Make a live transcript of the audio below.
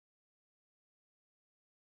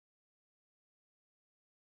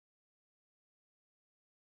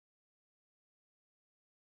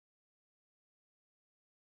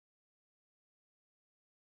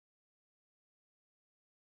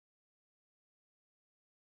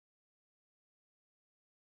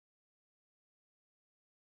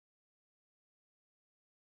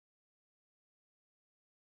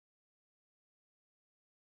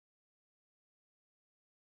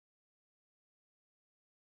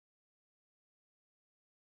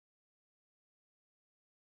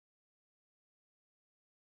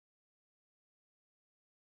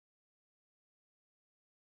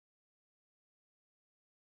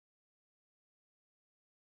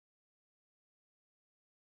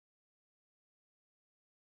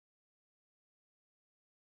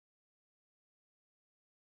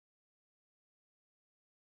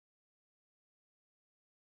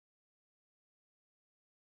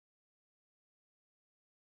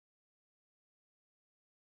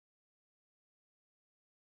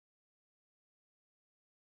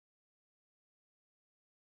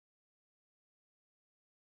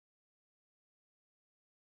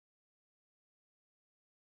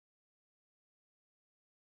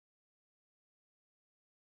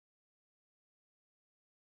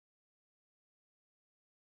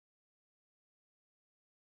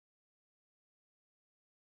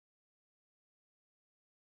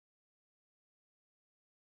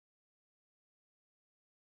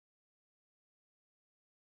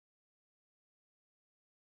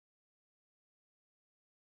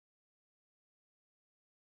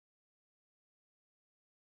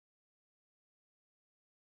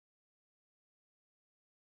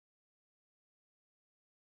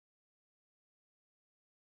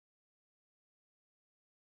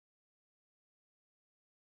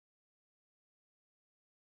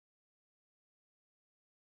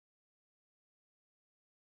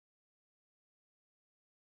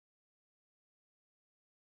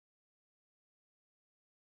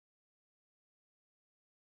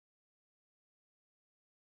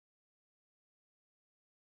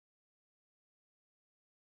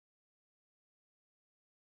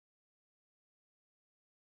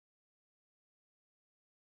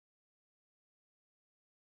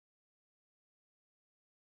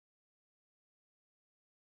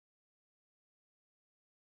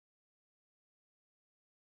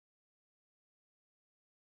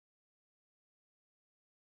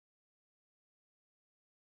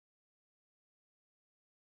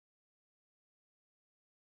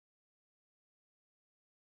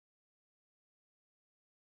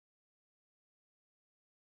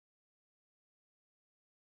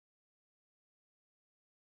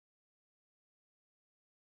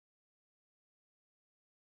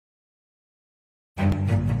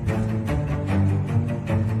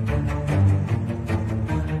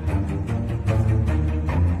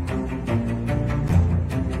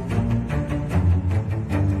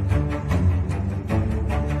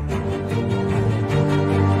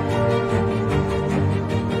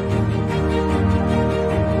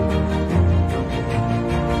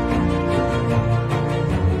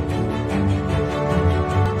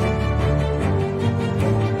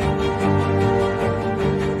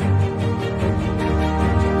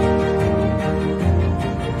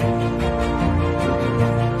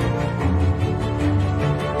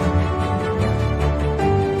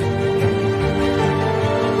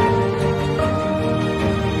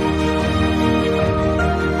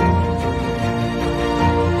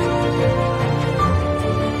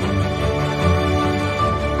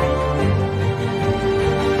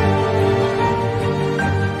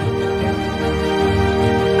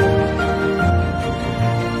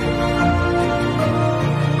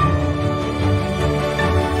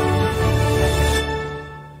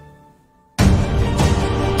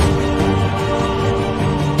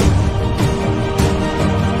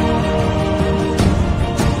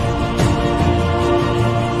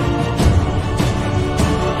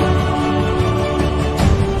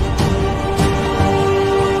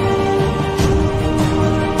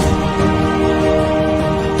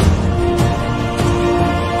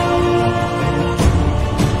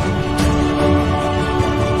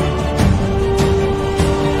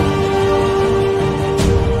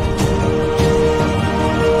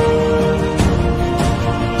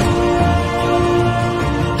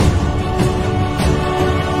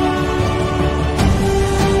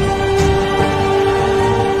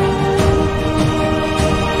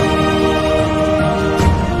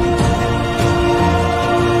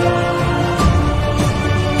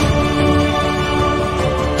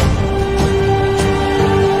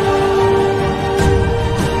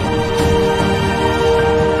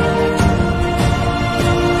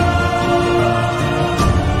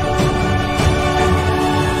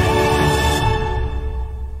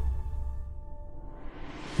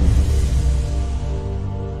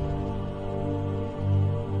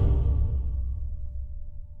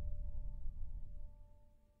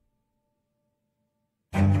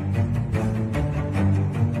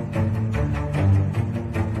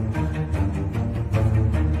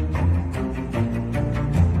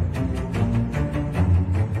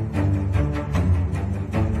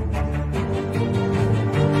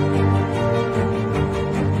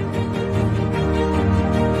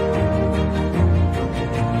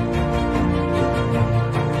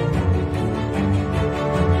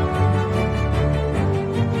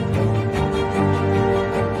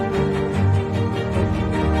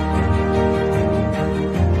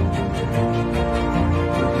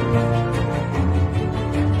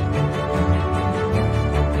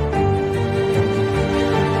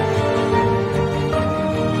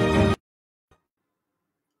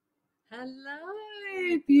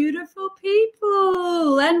Hello, beautiful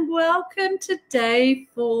people, and welcome to day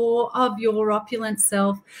 4 of your opulent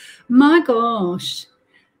self. My gosh,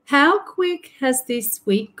 how quick has this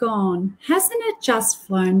week gone? Hasn't it just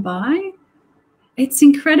flown by? It's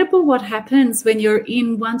incredible what happens when you're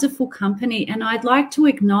in wonderful company, and I'd like to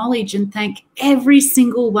acknowledge and thank every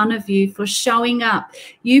single one of you for showing up.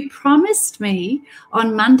 You promised me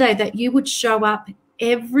on Monday that you would show up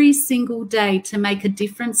every single day to make a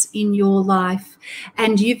difference in your life,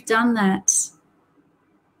 and you've done that.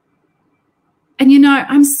 And you know,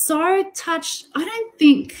 I'm so touched. I don't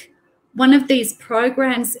think one of these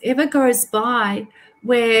programs ever goes by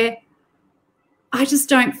where I just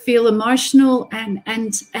don't feel emotional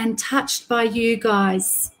and touched by you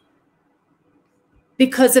guys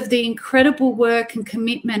because of the incredible work and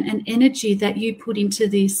commitment and energy that you put into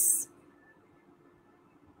this.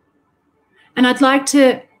 And I'd like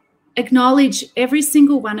to acknowledge every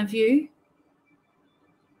single one of you.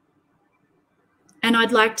 And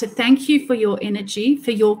I'd like to thank you for your energy,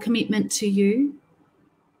 for your commitment to you.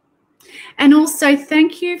 And also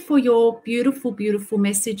thank you for your beautiful, beautiful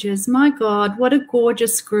messages. My God, what a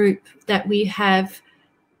gorgeous group that we have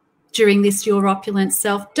during this Your Opulent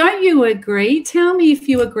Self. Don't you agree? Tell me if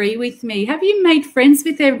you agree with me. Have you made friends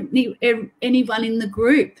with anyone in the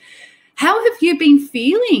group? How have you been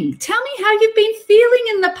feeling? Tell me how you've been feeling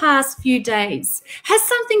in the past few days. Has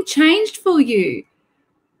something changed for you?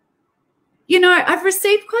 You know, I've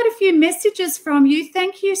received quite a few messages from you.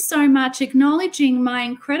 Thank you so much, acknowledging my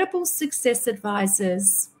incredible success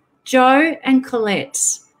advisors, Joe and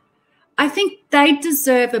Colette. I think they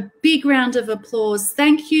deserve a big round of applause.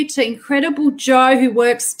 Thank you to incredible Jo, who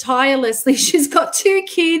works tirelessly. She's got 2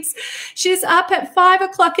 kids. She's up at 5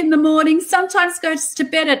 o'clock in the morning, sometimes goes to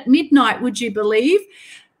bed at midnight, would you believe?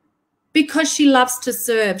 Because she loves to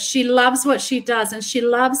serve. She loves what she does, and she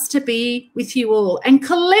loves to be with you all. And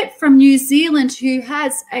Colette from New Zealand, who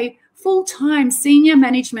has a full-time senior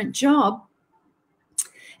management job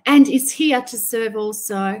and is here to serve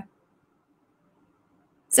also.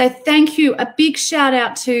 So thank you. A big shout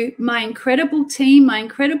out to my incredible team, my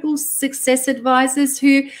incredible success advisors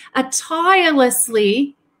who are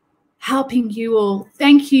tirelessly helping you all.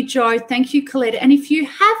 Thank you, Jo. Thank you, Colette. And if you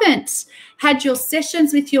haven't had your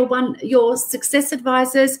sessions with your success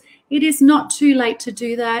advisors, it is not too late to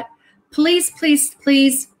do that. Please, please,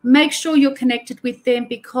 please make sure you're connected with them,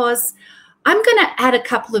 because I'm going to add a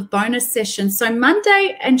couple of bonus sessions. So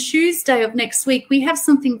Monday and Tuesday of next week, we have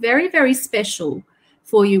something very, very special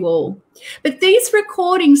for you all. But these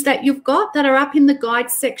recordings that you've got that are up in the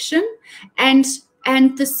guide section, and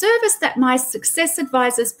the service that my success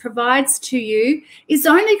advisors provides to you is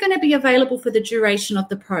only going to be available for the duration of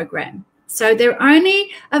the program. So they're only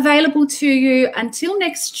available to you until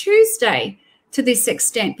next Tuesday to this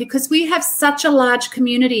extent, because we have such a large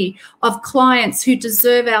community of clients who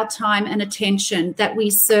deserve our time and attention that we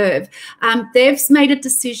serve. They've made a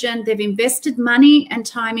decision, they've invested money and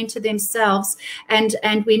time into themselves, and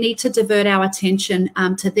we need to divert our attention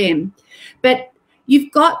to them. But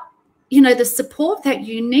you've got, you know, the support that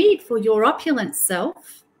you need for your opulent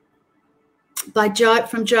self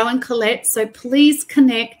from Jo and Colette. So please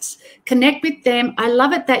connect with them. I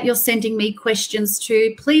love it that you're sending me questions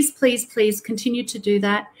too. Please, please, please continue to do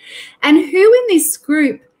that. And who in this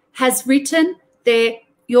group has written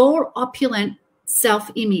your opulent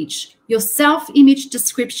self-image, your self-image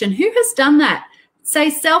description? Who has done that?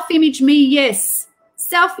 Say self-image me, yes.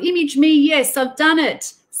 Self-image me, yes, I've done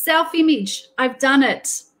it. Self-image, I've done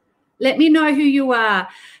it. Let me know who you are.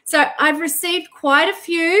 So I've received quite a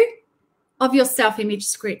few of your self-image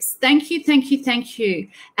scripts. Thank you, thank you, thank you.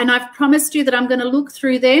 And I've promised you that I'm going to look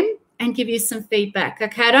through them and give you some feedback,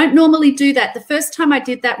 okay? I don't normally do that. The first time I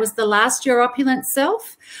did that was the last Your Opulent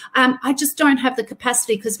Self. I just don't have the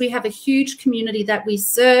capacity because we have a huge community that we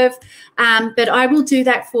serve, but I will do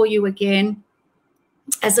that for you again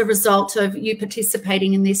as a result of you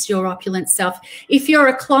participating in this Your Opulent Self. If you're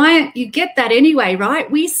a client, you get that anyway, right?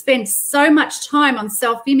 We spend so much time on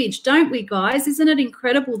self-image, don't we, guys? Isn't it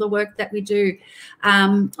incredible the work that we do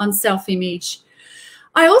on self-image?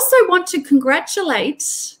 I also want to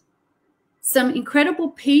congratulate some incredible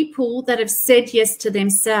people that have said yes to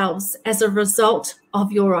themselves as a result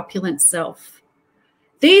of Your Opulent Self.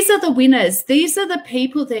 These are the winners. These are the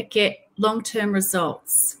people that get long-term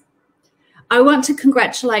results. I want to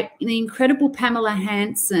congratulate the incredible Pamela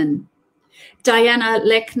Hansen, Diana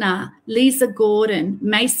Lechner, Lisa Gordon,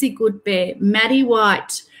 Macy Goodbear, Maddie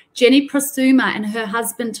White, Jenny Prosuma and her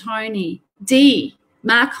husband Tony, Dee,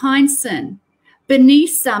 Mark Heinsohn,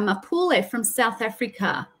 Benisa Mapule from South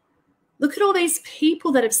Africa. Look at all these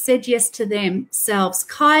people that have said yes to themselves.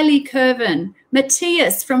 Kylie Curvin,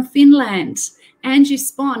 Matthias from Finland, Angie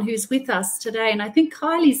Spon, who's with us today, and I think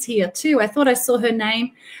Kylie's here too. I thought I saw her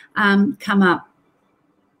name come up.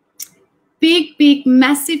 Big, big,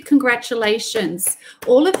 massive congratulations.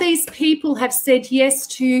 All of these people have said yes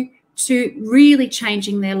to really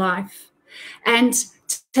changing their life. And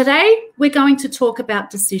today we're going to talk about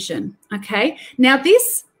decision, okay? Now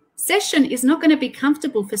this session is not going to be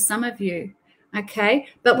comfortable for some of you, okay?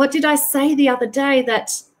 But what did I say the other day?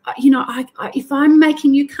 That, you know, if I'm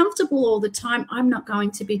making you comfortable all the time, I'm not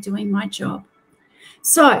going to be doing my job.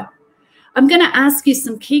 So I'm going to ask you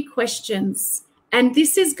some key questions, and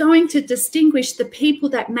this is going to distinguish the people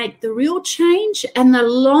that make the real change and the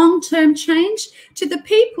long-term change to the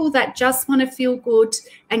people that just want to feel good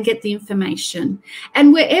and get the information.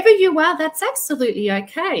 And wherever you are, that's absolutely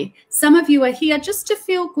okay. Some of you are here just to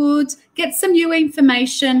feel good, get some new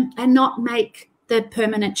information and not make the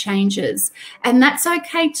permanent changes. And that's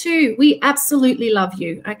okay too. We absolutely love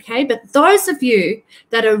you, okay? But those of you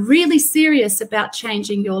that are really serious about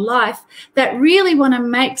changing your life, that really want to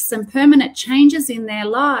make some permanent changes in their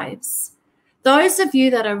lives, those of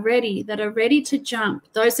you that are ready to jump,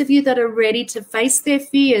 those of you that are ready to face their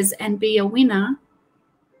fears and be a winner,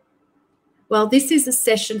 well, this is a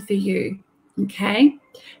session for you, okay?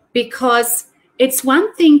 Because it's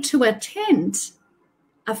one thing to attend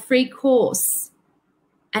a free course,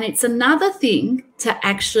 and it's another thing to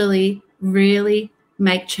actually really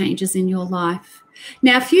make changes in your life.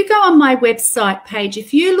 Now, if you go on my website page,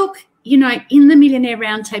 if you look you know, in the Millionaire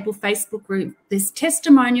Roundtable Facebook group, there's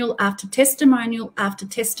testimonial after testimonial after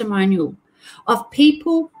testimonial of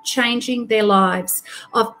people changing their lives,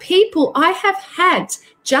 of people I have had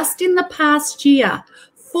just in the past year,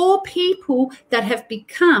 4 people that have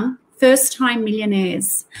become first-time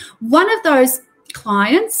millionaires. One of those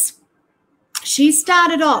clients, she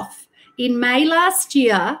started off in May last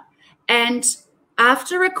year, and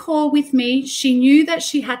after a call with me, she knew that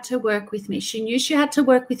she had to work with me. She knew she had to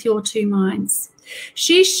work with Your Two Minds.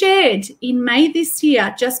 She shared in May this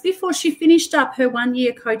year, just before she finished up her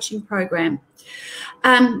 1-year coaching program.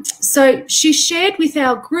 So she shared with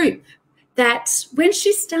our group that when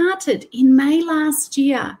she started in May last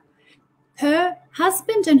year, her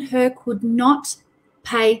husband and her could not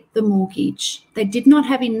pay the mortgage. They did not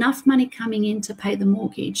have enough money coming in to pay the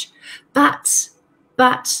mortgage. But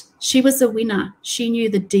she was a winner. She knew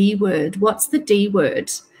the D word. What's the D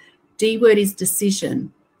word? D word is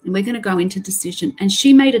decision. And we're going to go into decision. And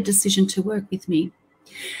she made a decision to work with me.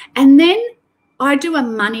 And then I do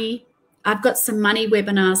I've got some money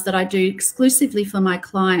webinars that I do exclusively for my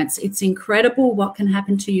clients. It's incredible what can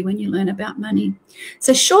happen to you when you learn about money.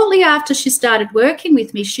 So shortly after she started working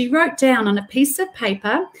with me, she wrote down on a piece of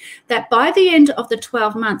paper that by the end of the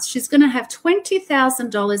 12 months, she's going to have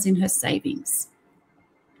 $20,000 in her savings.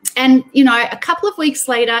 And, you know, a couple of weeks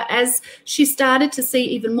later, as she started to see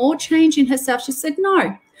even more change in herself, she said, no,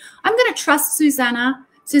 I'm going to trust Suzana.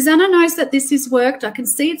 Suzana knows that this has worked. I can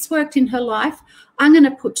see it's worked in her life. I'm going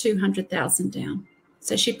to put $200,000 down.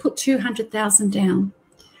 So she put $200,000 down.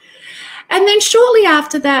 And then shortly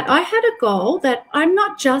after that, I had a goal that I'm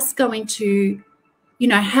not just going to, you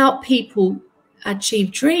know, help people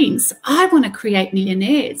achieve dreams. I want to create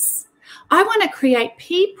millionaires. I want to create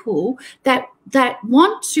people that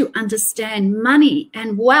want to understand money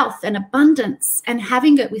and wealth and abundance and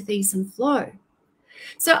having it with ease and flow.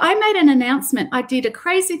 So I made an announcement. I did a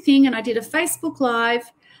crazy thing and I did a Facebook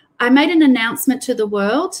Live. I made an announcement to the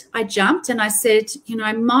world. I jumped and I said, you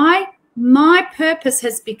know, my purpose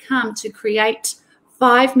has become to create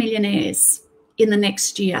 5 millionaires in the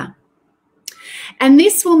next year. And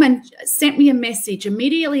this woman sent me a message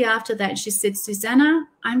immediately after that. She said, Suzana,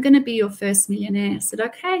 I'm going to be your first millionaire. I said,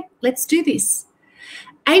 okay, let's do this.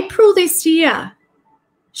 April this year,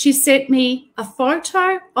 she sent me a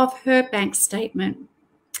photo of her bank statement.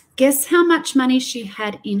 Guess how much money she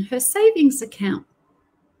had in her savings account?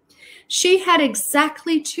 She had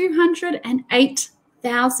exactly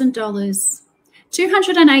 $208,000.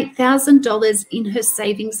 $208,000 in her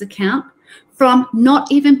savings account from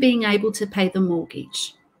not even being able to pay the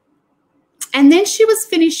mortgage. And then she was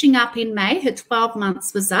finishing up in May. Her 12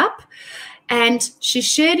 months was up. And she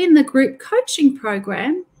shared in the group coaching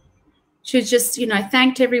program. She just, you know,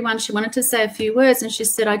 thanked everyone. She wanted to say a few words. And she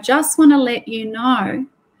said, I just want to let you know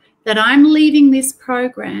that I'm leaving this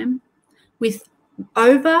program with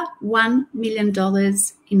over $1 million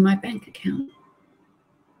in my bank account.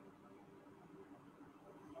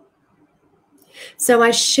 So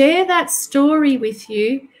I share that story with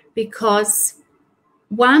you because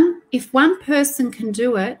if one person can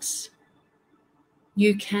do it,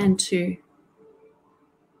 you can too.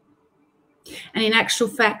 And in actual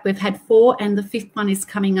fact, we've had 4 and the 5th one is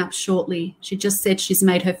coming up shortly. She just said she's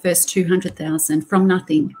made her first $200,000 from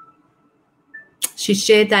nothing. She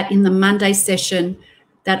shared that in the Monday session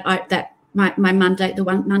my Monday, the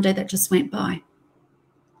one Monday that just went by.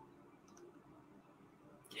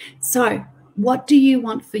 So what do you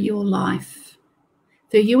want for your life?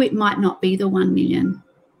 For you, it might not be the 1 million.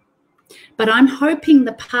 But I'm hoping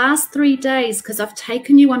the past 3 days, because I've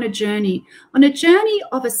taken you on a journey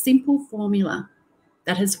of a simple formula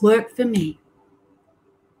that has worked for me.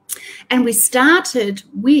 And we started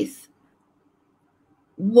with,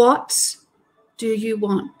 what do you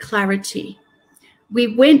want? Clarity.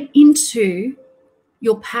 We went into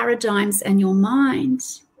your paradigms and your mind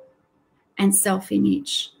and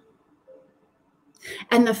self-image.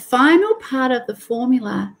 And the final part of the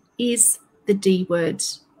formula is the D word,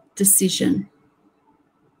 decision.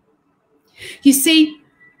 You see,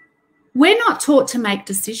 we're not taught to make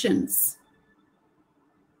decisions.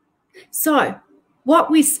 So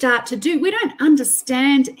what we start to do, we don't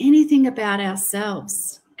understand anything about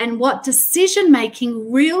ourselves and what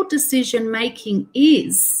decision-making, real decision-making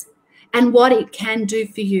is and what it can do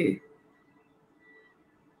for you.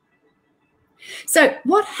 So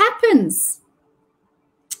what happens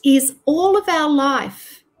is all of our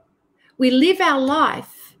life, we live our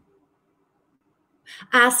life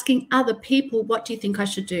asking other people, what do you think I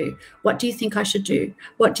should do? What do you think I should do?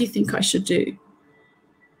 What do you think I should do?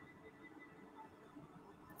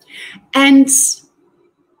 And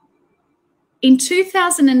In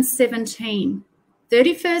 2017,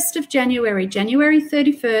 31st of January, January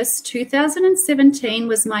 31st, 2017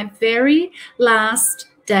 was my very last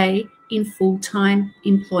day in full-time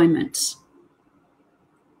employment.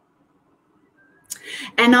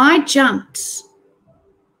 And I jumped.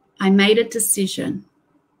 I made a decision.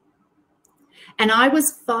 And I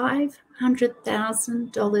was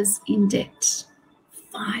 $500,000 in debt.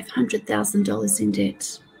 $500,000 in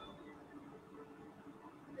debt.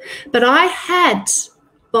 But I had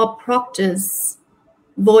Bob Proctor's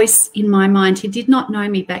voice in my mind. He did not know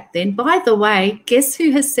me back then. By the way, guess who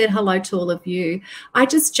has said hello to all of you? I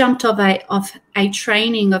just jumped off a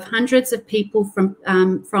training of hundreds of people from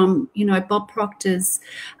Bob Proctor's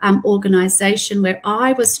organization, where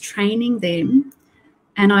I was training them.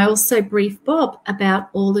 And I also briefed Bob about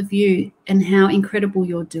all of you and how incredible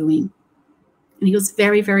you're doing. And he was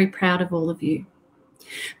very, very proud of all of you.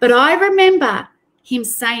 But I remember him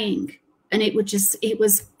saying, and it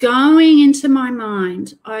was going into my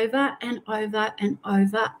mind over and over and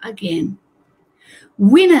over again,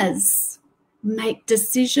 winners make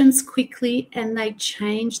decisions quickly and they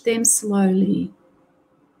change them slowly.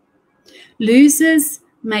 Losers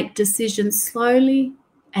make decisions slowly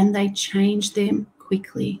and they change them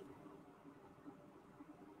quickly.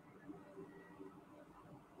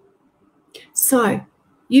 So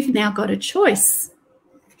you've now got a choice.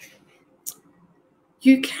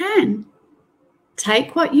 You can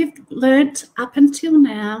take what you've learnt up until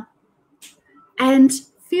now and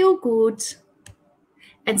feel good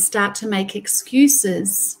and start to make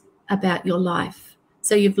excuses about your life.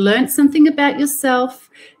 So you've learnt something about yourself.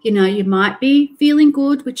 You know, you might be feeling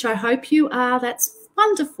good, which I hope you are. That's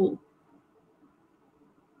wonderful.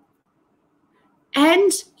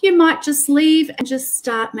 And you might just leave and just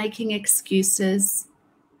start making excuses.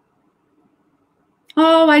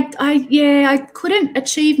 Oh, I couldn't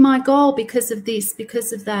achieve my goal because of this,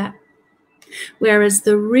 because of that. Whereas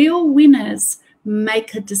the real winners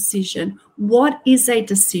make a decision. What is a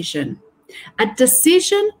decision? A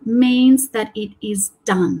decision means that it is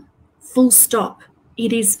done. Full stop.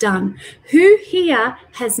 It is done. Who here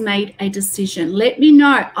has made a decision? Let me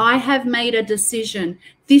know. I have made a decision.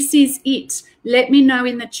 This is it. Let me know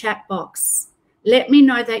in the chat box. Let me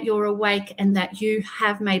know that you're awake and that you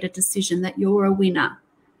have made a decision, that you're a winner.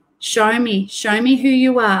 Show me who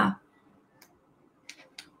you are.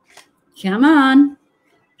 Come on.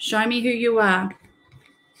 Show me who you are.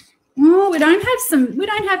 Oh, we don't have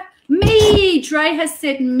me. Dre has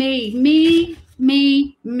said me.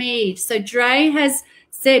 So Dre has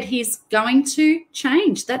said he's going to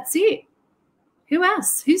change. That's it. Who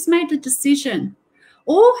else? Who's made the decision?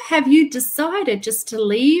 Or have you decided just to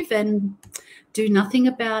leave and do nothing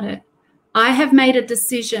about it? I have made a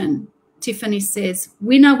decision, Tiffany says.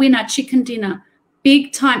 Winner, winner, chicken dinner.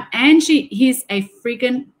 Big time. Angie is a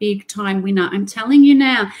friggin' big time winner. I'm telling you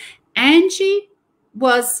now. Angie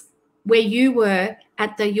was where you were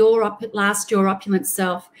at the last Your Opulent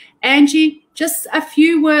Self. Angie, just a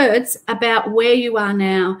few words about where you are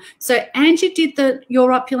now. So Angie did the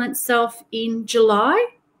Your Opulent Self in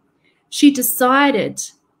July. She decided,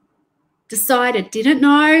 didn't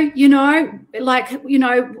know,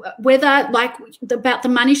 whether, about the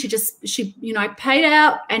money. She paid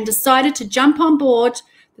out and decided to jump on board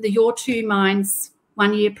for the Your Two Minds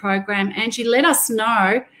 1 year program. Angie, let us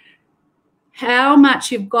know how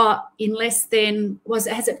much you've got in less than,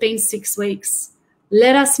 has it been 6 weeks?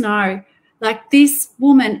 Let us know. This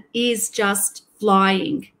woman is just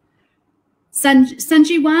flying.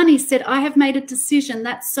 Sanjeevani said, I have made a decision.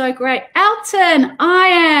 That's so great. Alton, I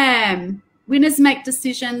am. Winners make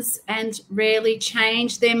decisions and rarely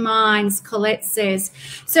change their minds, Colette says.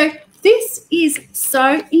 So this is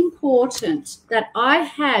so important that I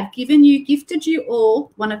have gifted you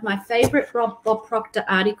all one of my favorite Bob Proctor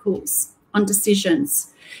articles on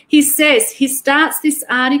decisions. He starts this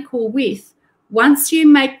article with, once you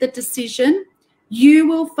make the decision, you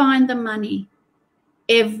will find the money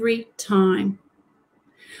every time.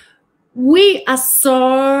 We are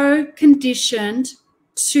so conditioned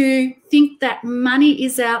to think that money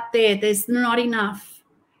is out there. There's not enough.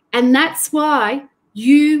 And that's why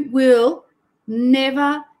you will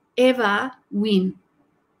never, ever win.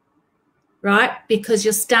 Right? Because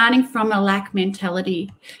you're starting from a lack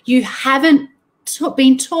mentality. You haven't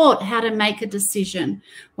been taught how to make a decision.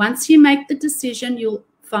 Once you make the decision, you'll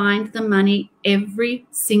find the money every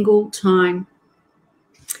single time.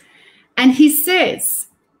 And he says,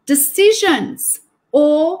 decisions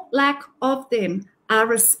or lack of them are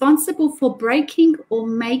responsible for breaking or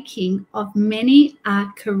making of many a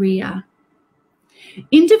career.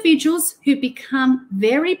 Individuals who become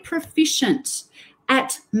very proficient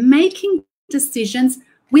at making decisions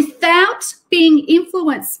without being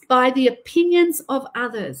influenced by the opinions of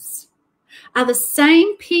others are the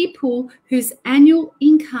same people whose annual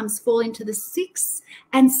incomes fall into the 6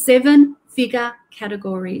 and 7-figure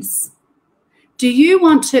categories. Do you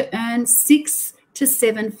want to earn 6 to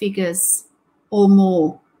 7 figures or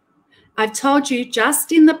more? I've told you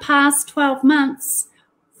just in the past 12 months,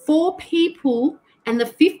 4 people, and the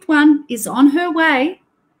 5th one is on her way,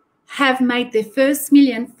 have made their first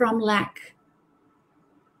million from lack.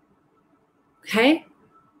 Okay?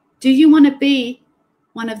 Do you want to be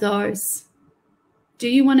one of those? Do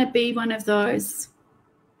you want to be one of those?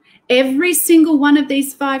 Every single one of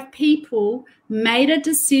these 5 people made a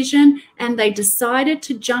decision and they decided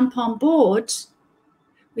to jump on board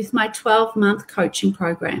with my 12-month coaching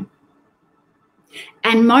program.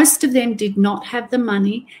 And most of them did not have the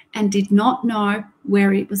money and did not know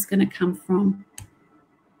where it was going to come from.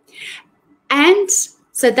 And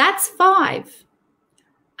so that's 5.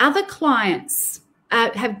 Other clients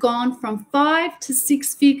have gone from 5 to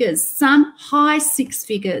 6 figures, some high 6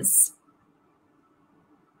 figures.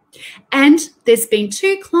 And there's been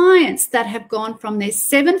 2 clients that have gone from their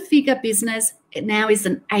 7-figure business, it now is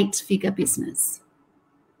an 8-figure business.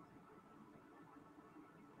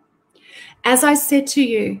 As I said to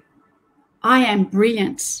you, I am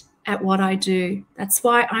brilliant at what I do. That's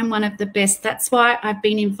why I'm one of the best. That's why I've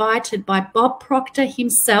been invited by Bob Proctor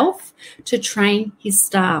himself to train his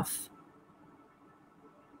staff.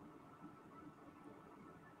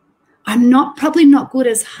 I'm probably not good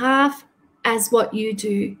as half as what you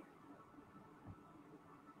do.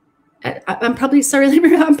 I'm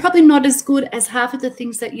probably not as good as half of the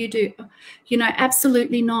things that you do. You know,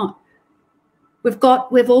 absolutely not. We've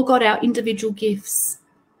all got our individual gifts.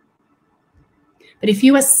 But if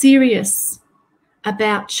you are serious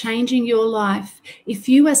about changing your life, if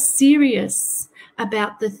you are serious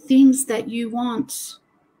about the things that you want,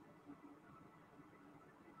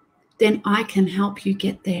 then I can help you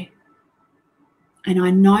get there. And I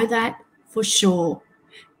know that for sure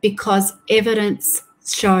because evidence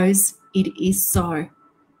shows it is so.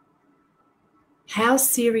 How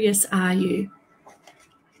serious are you?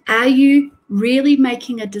 Are you really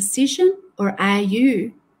making a decision, or are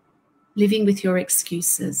you living with your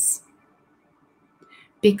excuses?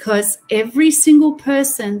 Because every single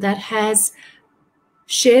person that has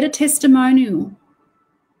shared a testimonial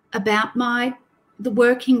about the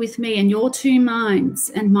working with me and your 2 minds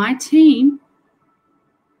and my team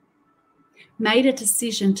made a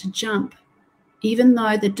decision to jump, even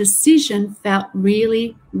though the decision felt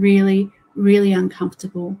really, really, really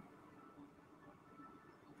uncomfortable.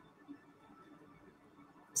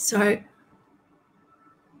 So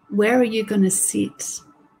where are you going to sit?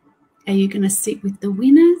 Are you going to sit with the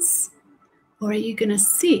winners, or are you going to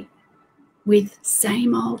sit with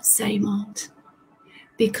same old, same old?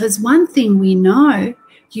 Because one thing we know,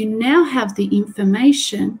 you now have the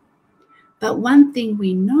information, but one thing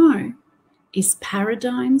we know is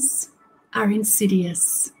paradigms are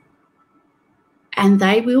insidious and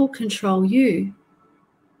they will control you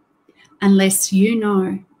unless you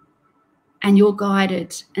know and you're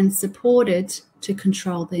guided and supported to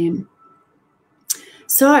control them.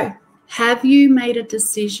 So, have you made a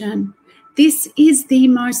decision? This is the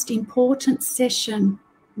most important session.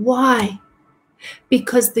 Why?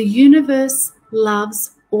 Because the universe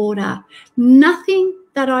loves order. Nothing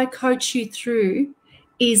that I coach you through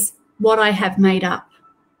is what I have made up.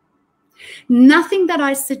 Nothing that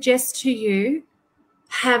I suggest to you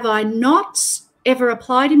have I not ever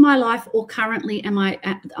applied in my life, or currently I'm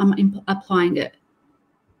applying it.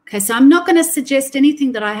 Okay, so I'm not going to suggest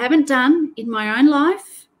anything that I haven't done in my own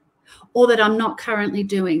life or that I'm not currently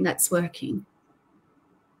doing that's working.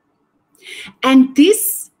 And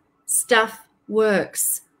this stuff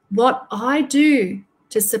works. What I do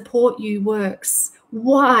to support you works.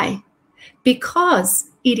 Why? Because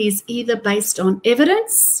it is either based on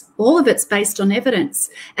evidence, all of it's based on evidence,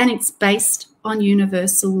 and it's based on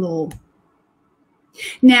universal law.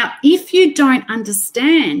 Now, if you don't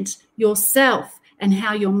understand yourself and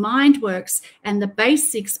how your mind works and the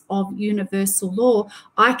basics of universal law,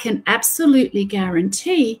 I can absolutely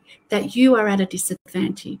guarantee that you are at a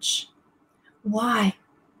disadvantage. Why?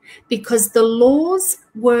 Because the laws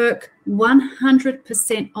work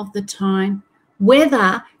 100% of the time,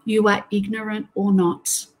 whether you are ignorant or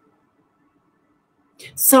not.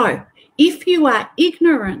 So, if you are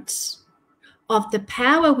ignorant of the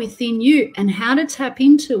power within you and how to tap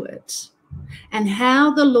into it and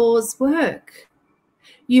how the laws work,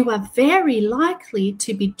 you are very likely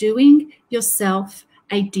to be doing yourself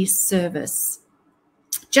a disservice.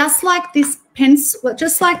 Just like this pen,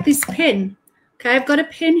 okay, I've got a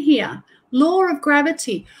pen here. Law of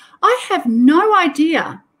gravity. I have no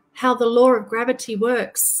idea how the law of gravity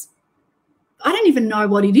works. I don't even know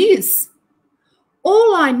what it is.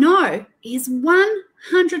 All I know is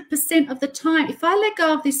 100% of the time, if I let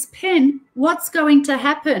go of this pen, what's going to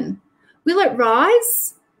happen? Will it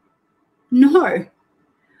rise? No.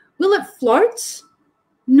 Will it float?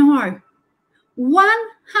 No.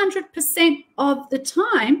 100% of the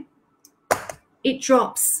time, it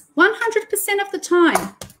drops. 100% of the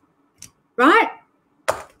time, right?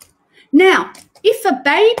 Now, if a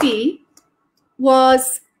baby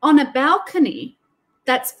was on a balcony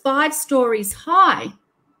that's 5 stories high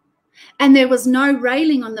and there was no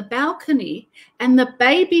railing on the balcony and the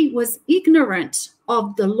baby was ignorant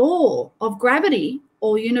of the law of gravity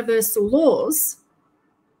or universal laws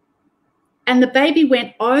and the baby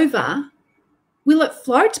went over, will it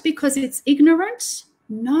float because it's ignorant?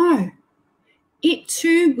 No. It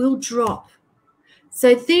too will drop.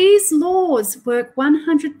 So these laws work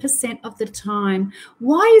 100% of the time.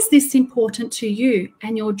 Why is this important to you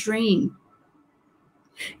and your dream?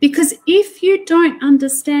 Because if you don't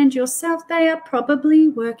understand yourself, they are probably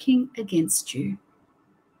working against you.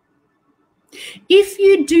 If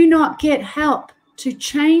you do not get help to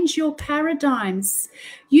change your paradigms,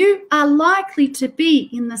 you are likely to be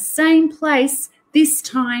in the same place this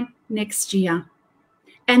time next year,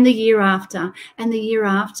 and the year after, and the year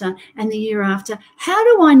after, and the year after. How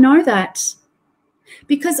do I know that?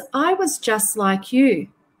 Because I was just like you.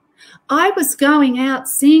 I was going out,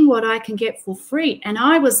 seeing what I can get for free, and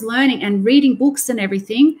I was learning and reading books and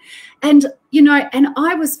everything. And, you know, and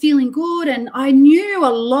I was feeling good and I knew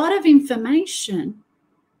a lot of information.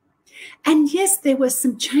 And yes, there were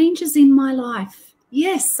some changes in my life.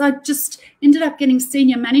 Yes, I just ended up getting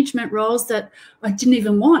senior management roles that I didn't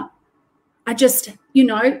even want. I just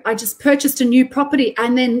purchased a new property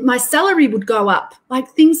and then my salary would go up, like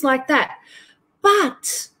things like that.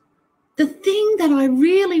 But the thing that I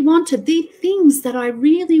really wanted,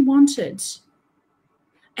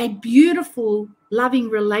 a beautiful, loving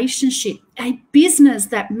relationship, a business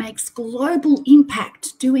that makes global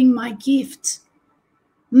impact doing my gift,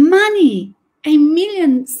 money, $1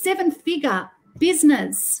 million, 7-figure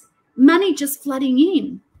business, money just flooding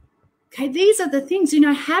in. Okay, these are the things,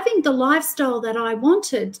 having the lifestyle that I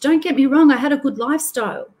wanted. Don't get me wrong, I had a good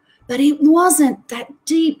lifestyle, but it wasn't that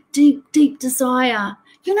deep, deep, deep desire.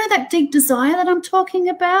 You know that deep desire that I'm talking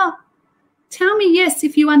about? Tell me yes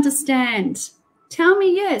if you understand. Tell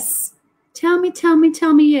me yes. Tell me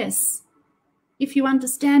yes if you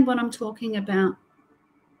understand what I'm talking about.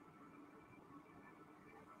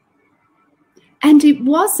 And it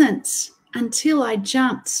wasn't until I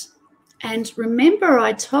jumped. And remember,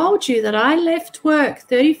 I told you that I left work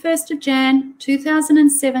 31st of Jan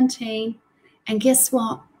 2017. And guess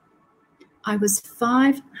what? I was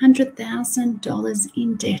 $500,000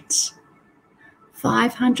 in debt.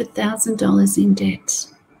 $500,000 in debt.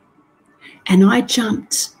 And I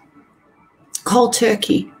jumped cold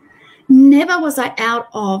turkey. Never was I out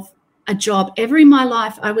of a job. Ever in my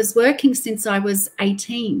life, I was working since I was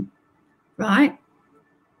 18, right?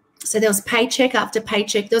 So there was paycheck after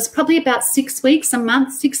paycheck. There was probably about 6 weeks, a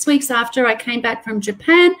month, 6 weeks after I came back from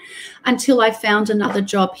Japan until I found another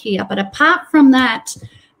job here. But apart from that,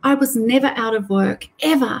 I was never out of work,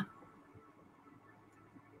 ever.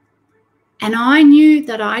 And I knew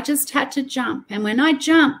that I just had to jump. And when I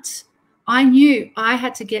jumped, I knew I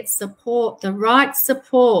had to get support, the right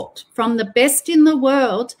support from the best in the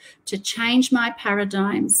world to change my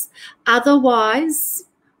paradigms. Otherwise,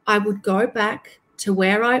 I would go back to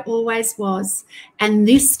where I always was. And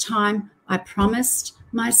this time I promised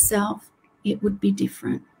myself it would be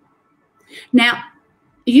different. Now,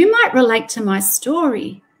 you might relate to my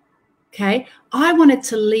story, okay? I wanted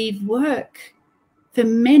to leave work for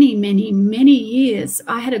many, many, many years.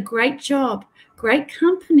 I had a great job, great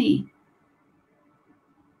company.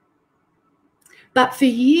 But for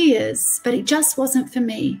years, but it just wasn't for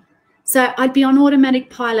me. So I'd be on automatic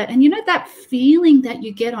pilot. And you know that feeling that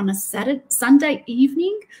you get on a Sunday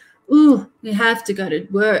evening? Ooh, you have to go to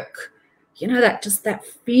work. You know, that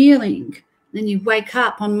feeling. Then you wake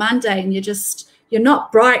up on Monday and you're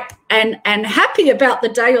not bright and happy about the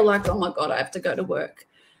day. You're like, oh my God, I have to go to work.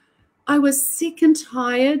 I was sick and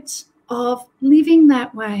tired of living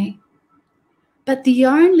that way. But the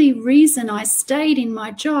only reason I stayed in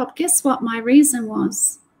my job, guess what my reason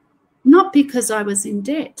was? Not because I was in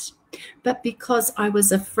debt, but because I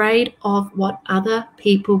was afraid of what other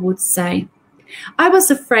people would say. I was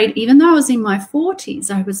afraid, even though I was in my 40s,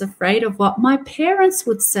 I was afraid of what my parents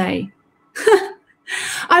would say.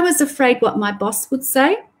 I was afraid what my boss would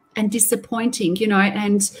say and disappointing,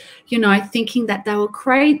 and thinking that they were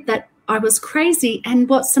that I was crazy and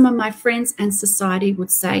what some of my friends and society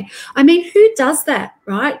would say. I mean, who does that,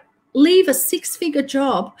 right? Leave a six-figure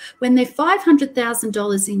job when they're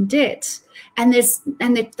 $500,000 in debt and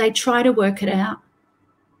they try to work it out.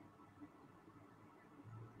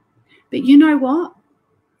 But you know what?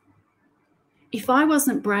 If I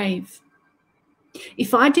wasn't brave,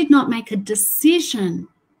 if I did not make a decision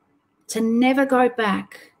to never go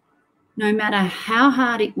back, no matter how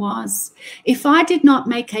hard it was, if I did not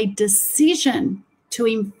make a decision to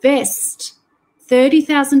invest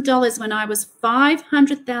 $30,000 when I was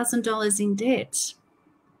 $500,000 in debt,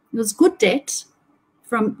 it was good debt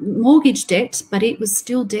from mortgage debt, but it was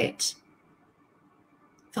still debt.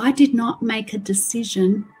 If I did not make a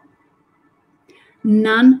decision,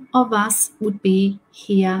 none of us would be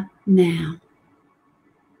here now.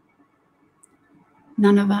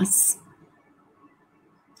 None of us.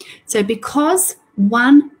 So because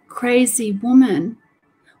one crazy woman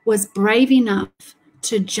was brave enough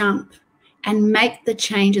to jump and make the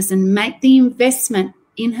changes and make the investment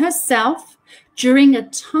in herself during a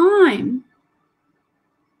time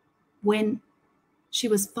when she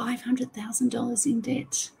was $500,000 in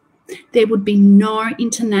debt, there would be no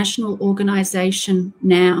international organization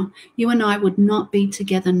now. You and I would not be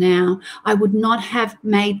together now. I would not have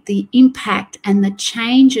made the impact and the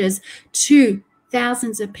changes to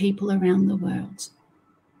thousands of people around the world.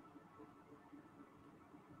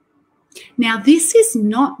 Now, this is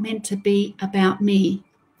not meant to be about me.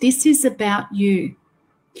 This is about you.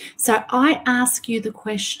 So I ask you the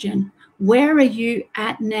question, where are you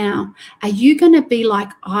at now? Are you going to be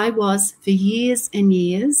like I was for years and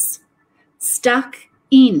years, stuck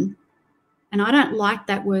in? And I don't like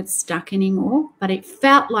that word stuck anymore, but it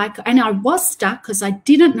felt like, and I was stuck because I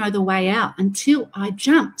didn't know the way out until I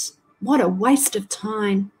jumped. What a waste of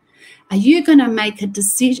time. Are you going to make a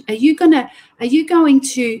decision? Are you going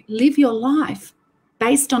to live your life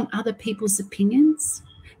based on other people's opinions,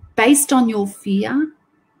 based on your fear?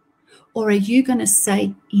 Or are you going to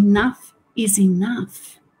say enough is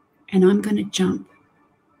enough and I'm going to jump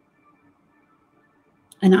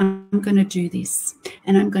and I'm going to do this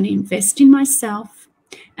and I'm going to invest in myself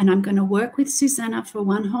and I'm going to work with Suzana for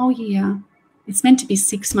 1 whole year. It's meant to be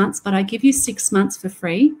 6 months, but I give you 6 months for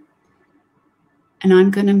free and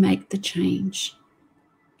I'm going to make the change.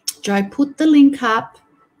 Joe, put the link up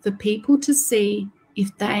for people to see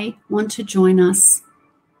if they want to join us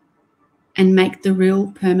and make the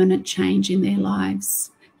real permanent change in their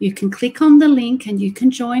lives. You can click on the link and you can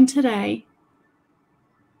join today,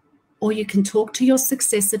 or you can talk to your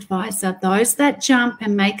success advisor. Those that jump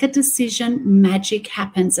and make a decision, magic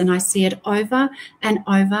happens, and I see it over and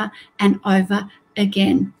over and over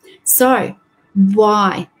again. So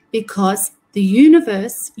why? Because the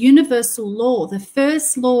universe, universal law, the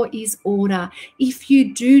first law is order. If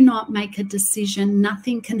you do not make a decision,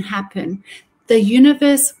 nothing can happen. The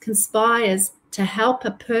universe conspires to help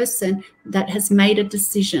a person that has made a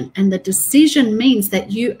decision. And the decision means that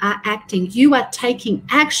you are acting. You are taking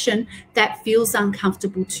action that feels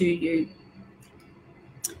uncomfortable to you.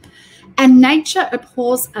 And nature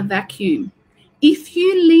abhors a vacuum. If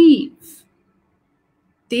you leave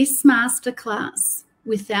this masterclass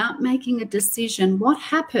without making a decision, what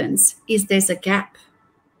happens is there's a gap,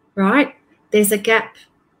 right? There's a gap.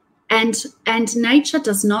 And nature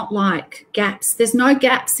does not like gaps. There's no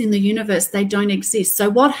gaps in the universe. They don't exist. So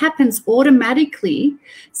what happens automatically,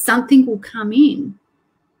 something will come in.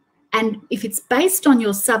 And if it's based on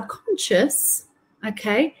your subconscious,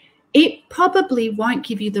 okay, it probably won't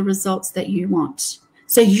give you the results that you want.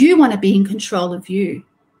 So you want to be in control of you.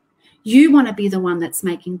 You want to be the one that's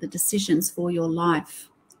making the decisions for your life.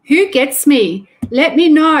 Who gets me? Let me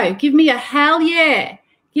know. Give me a hell yeah.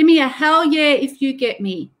 Give me a hell yeah if you get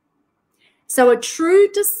me. So a true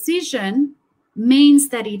decision means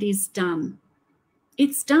that it is done.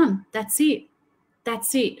 It's done. That's it.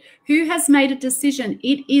 That's it. Who has made a decision?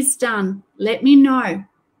 It is done. Let me know.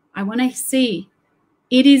 I want to see.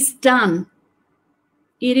 It is done.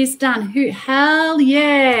 It is done. Who? Hell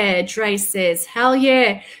yeah, Dre says. Hell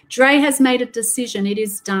yeah. Dre has made a decision. It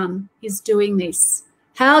is done. He's doing this.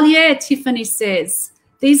 Hell yeah, Tiffany says.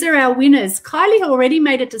 These are our winners. Kylie already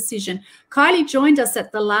made a decision. Kylie joined us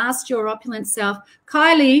at the last Your Opulent Self.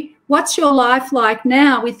 Kylie, what's your life like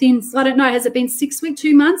now within, I don't know, has it been 6 weeks,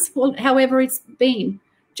 2 months, or however it's been?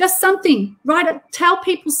 Just something, right? Tell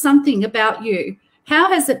people something about you.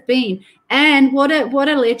 How has it been? Anne, what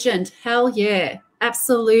a legend. Hell yeah,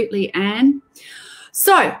 absolutely, Anne.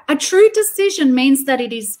 So a true decision means that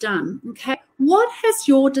it is done, okay? What has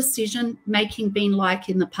your decision making been like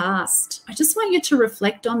in the past? I just want you to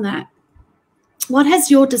reflect on that. What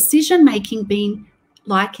has your decision making been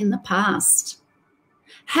like in the past?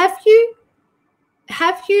 Have you,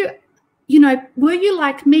 were you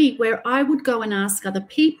like me where I would go and ask other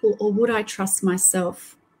people, or would I trust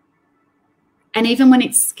myself? And even when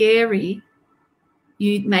it's scary,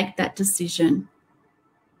 you make that decision.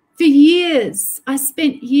 For years, I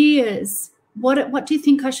spent years, what do you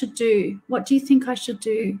think I should do? What do you think I should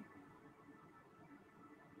do?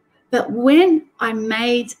 But when I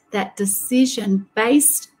made that decision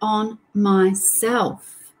based on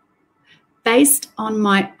myself, based on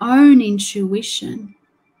my own intuition,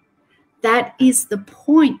 that is the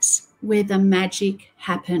point where the magic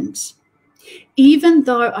happened. Even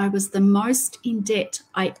though I was the most in debt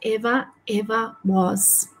I ever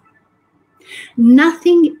was.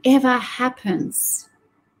 Nothing ever happens.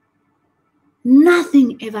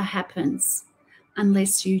 Nothing ever happens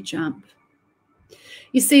unless you jump.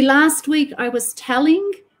 You see, last week I was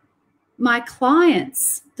telling my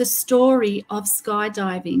clients the story of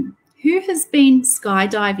skydiving. Who has been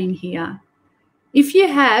skydiving here? If you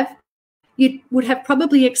have, you would have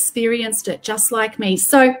probably experienced it just like me.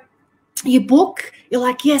 So you book, you're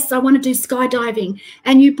like, yes, I want to do skydiving.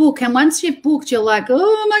 And you book. And once you've booked, you're like,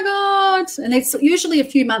 oh, my God. And it's usually a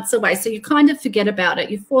few months away. So you kind of forget about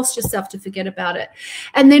it. You force yourself to forget about it.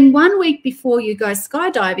 And then 1 week before you go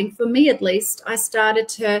skydiving, for me at least, I started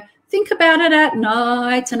to think about it at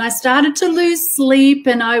night, and I started to lose sleep,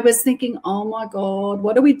 and I was thinking, oh my God,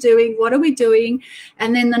 what are we doing? What are we doing?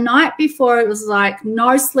 And then the night before, it was like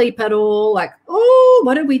no sleep at all, like, oh,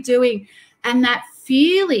 what are we doing? And that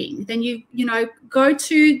feeling, then you go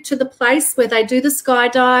to the place where they do the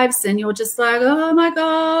skydives, and you're just like, oh my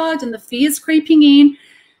God, and the fear's creeping in.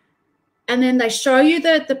 And then they show you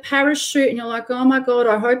the parachute, and you're like, oh my God,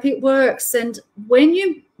 I hope it works. And when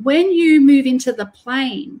you move into the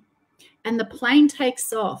plane and the plane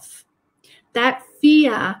takes off, that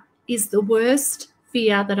fear is the worst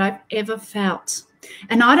fear that I've ever felt.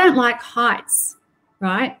 And I don't like heights,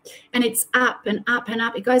 right? And it's up and up and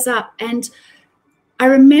up. It goes up. And I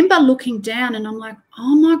remember looking down, and I'm like,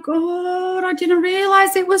 oh my God, I didn't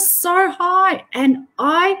realize it was so high. And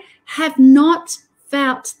I have not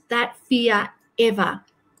felt that fear ever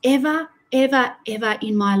in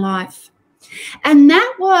my life. And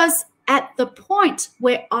that was at the point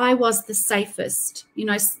where I was the safest.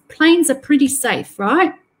 Planes are pretty safe,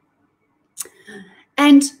 right?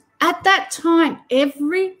 And at that time,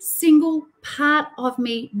 every single part of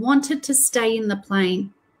me wanted to stay in the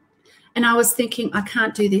plane. And I was thinking, I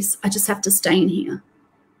can't do this. I just have to stay in here.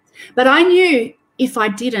 But I knew if I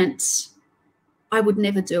didn't, I would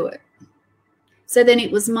never do it. So then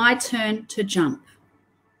it was my turn to jump.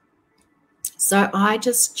 So I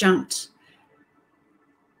just jumped.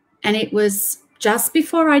 And it was just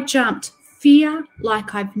before I jumped, fear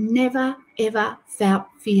like I've never, ever felt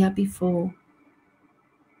fear before.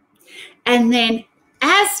 And then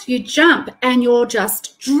as you jump and you're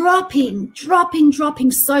just dropping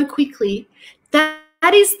so quickly, that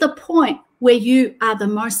is the point where you are the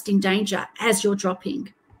most in danger as you're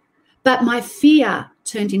dropping. But my fear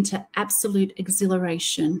turned into absolute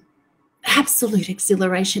exhilaration. Absolute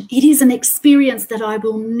exhilaration. It is an experience that I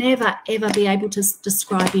will never, ever be able to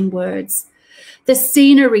describe in words. The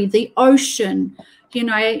scenery, the ocean,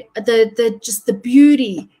 just the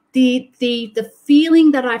beauty, the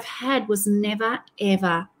feeling that I've had was never,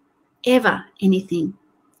 ever anything.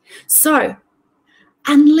 So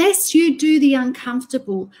unless you do the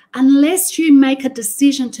uncomfortable, unless you make a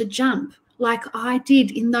decision to jump, like I did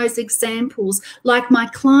in those examples, like my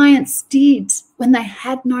clients did when they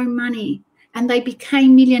had no money and they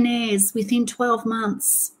became millionaires within 12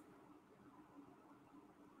 months.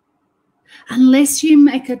 Unless you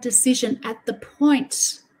make a decision at the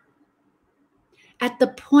point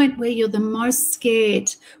where you're the most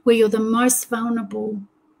scared, where you're the most vulnerable,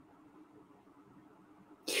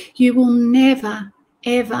 you will never,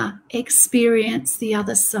 ever experience the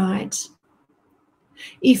other side.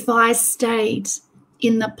 If I stayed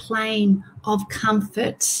in the plane of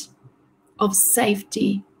comfort, of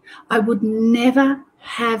safety, I would never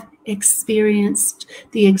have experienced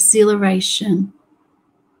the exhilaration,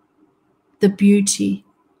 the beauty,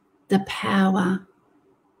 the power.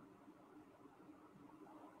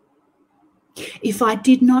 If I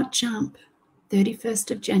did not jump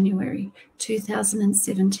 31st of January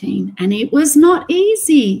 2017, and it was not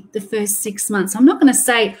easy the first 6 months. I'm not going to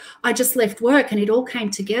say I just left work and it all came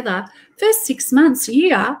together. First 6 months,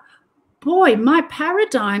 year, boy, my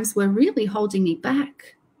paradigms were really holding me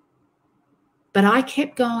back. But I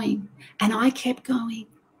kept going and I kept going.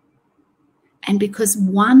 And because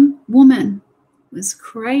one woman was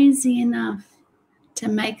crazy enough to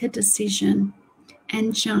make a decision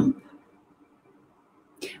and jump,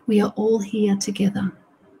 We are all here together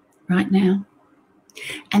right now.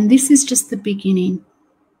 And this is just the beginning.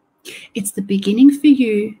 It's the beginning for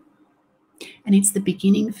you, and it's the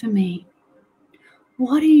beginning for me.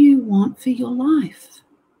 What do you want for your life?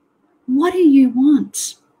 What do you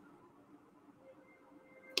want?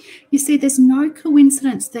 You see, there's no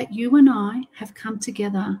coincidence that you and I have come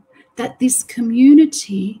together, that this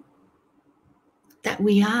community that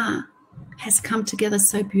we are has come together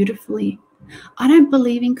so beautifully. I don't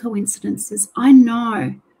believe in coincidences. I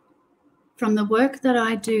know from the work that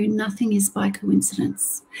I do, nothing is by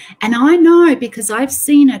coincidence. And I know, because I've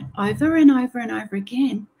seen it over and over and over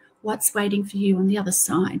again, what's waiting for you on the other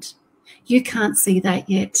side. You can't see that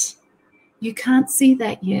yet. You can't see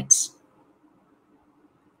that yet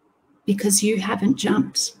because you haven't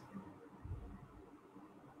jumped.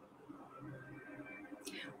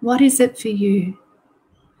 What is it for you?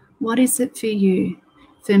 What is it for you?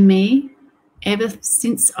 For me, ever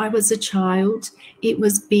since I was a child, it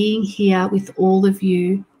was being here with all of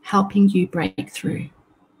you, helping you break through.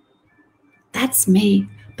 That's me.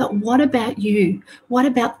 But what about you? What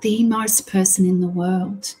about the most person in the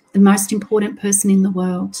world, the most important person in the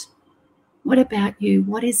world? What about you?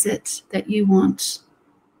 What is it that you want?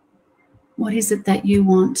 What is it that you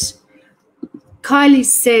want? Kylie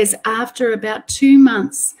says, after about 2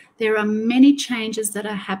 months, there are many changes that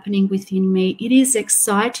are happening within me. It is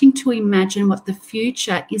exciting to imagine what the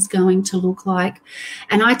future is going to look like.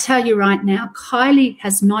 And I tell you right now, Kylie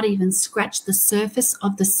has not even scratched the surface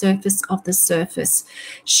of the surface of the surface.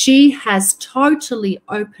 She has totally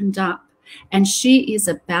opened up and she is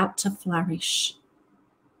about to flourish.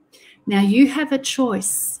 Now you have a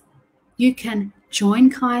choice. You can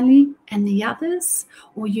join Kylie and the others,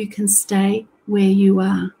 or you can stay where you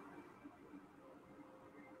are.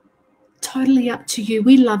 Totally up to you.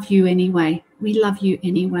 We love you anyway. We love you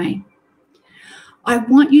anyway. I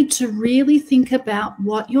want you to really think about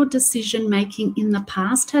what your decision making in the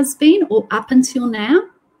past has been, or up until now,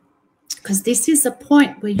 because this is a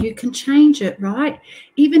point where you can change it, right?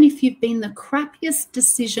 Even if you've been the crappiest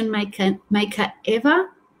decision maker ever,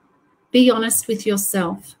 be honest with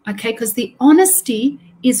yourself, okay? Because the honesty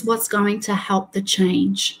is what's going to help the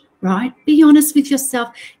change, right? Be honest with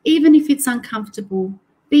yourself, even if it's uncomfortable.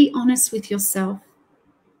 Be honest with yourself.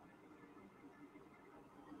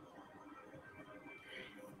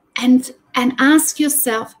 And ask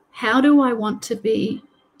yourself, how do I want to be?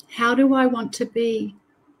 How do I want to be?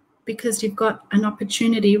 Because you've got an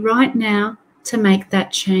opportunity right now to make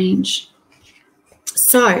that change.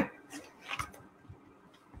 So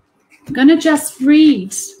I'm going to just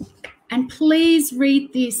read, and please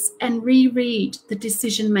read this and reread the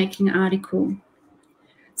decision-making article.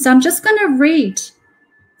 So I'm just going to read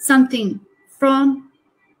something from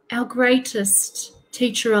our greatest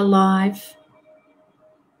teacher alive,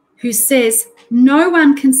 who says, no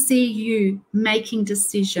one can see you making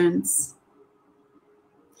decisions,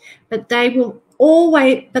 but they will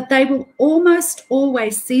almost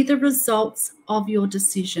always see the results of your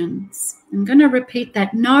decisions. I'm going to repeat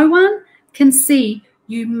that. No one can see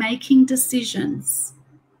you making decisions,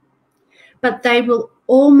 but they will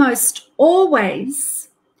almost always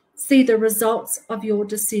see the results of your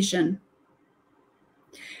decision.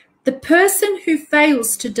 The person who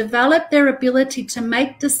fails to develop their ability to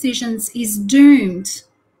make decisions is doomed,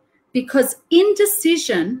 because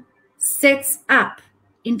indecision sets up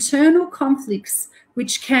internal conflicts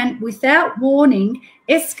which can, without warning,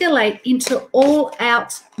 escalate into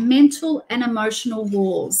all-out mental and emotional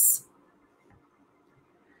wars.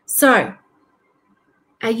 So,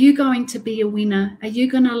 are you going to be a winner? Are you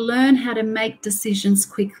going to learn how to make decisions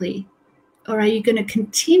quickly? Or are you going to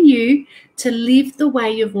continue to live the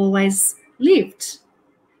way you've always lived?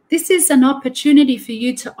 This is an opportunity for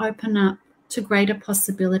you to open up to greater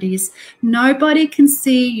possibilities. Nobody can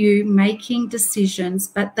see you making decisions,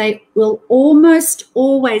 but they will almost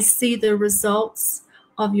always see the results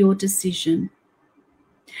of your decision.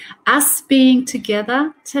 Us being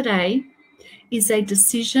together today is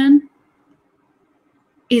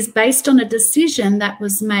based on a decision that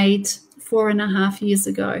was made 4.5 years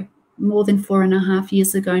ago, more than 4.5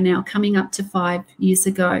 years ago now, coming up to 5 years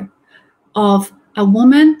ago, of a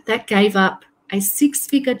woman that gave up a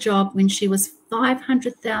 6-figure job when she was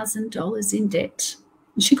 $500,000 in debt.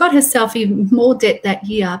 And she got herself even more debt that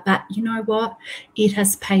year, but you know what? It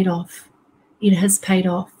has paid off. It has paid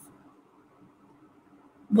off.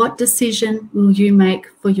 What decision will you make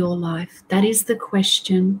for your life? That is the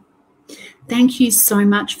question. Thank you so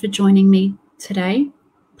much for joining me today.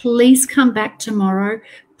 Please come back tomorrow.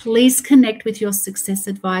 Please connect with your success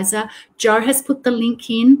advisor. Joe has put the link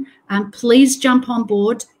in. Please jump on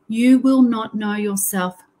board. You will not know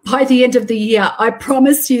yourself by the end of the year. I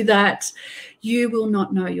promise you that. You will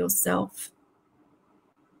not know yourself.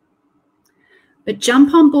 But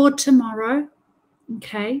jump on board tomorrow,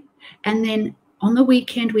 okay? And then on the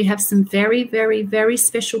weekend, we have some very, very, very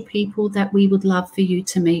special people that we would love for you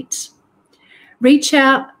to meet. Reach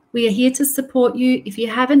out. We are here to support you. If you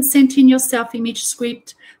haven't sent in your self-image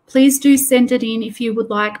script, please do send it in if you would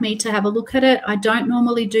like me to have a look at it. I don't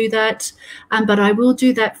normally do that, but I will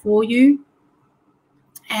do that for you.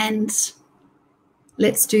 And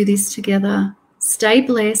let's do this together. Stay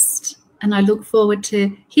blessed, and I look forward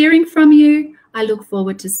to hearing from you. I look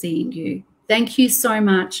forward to seeing you. Thank you so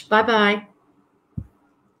much. Bye-bye.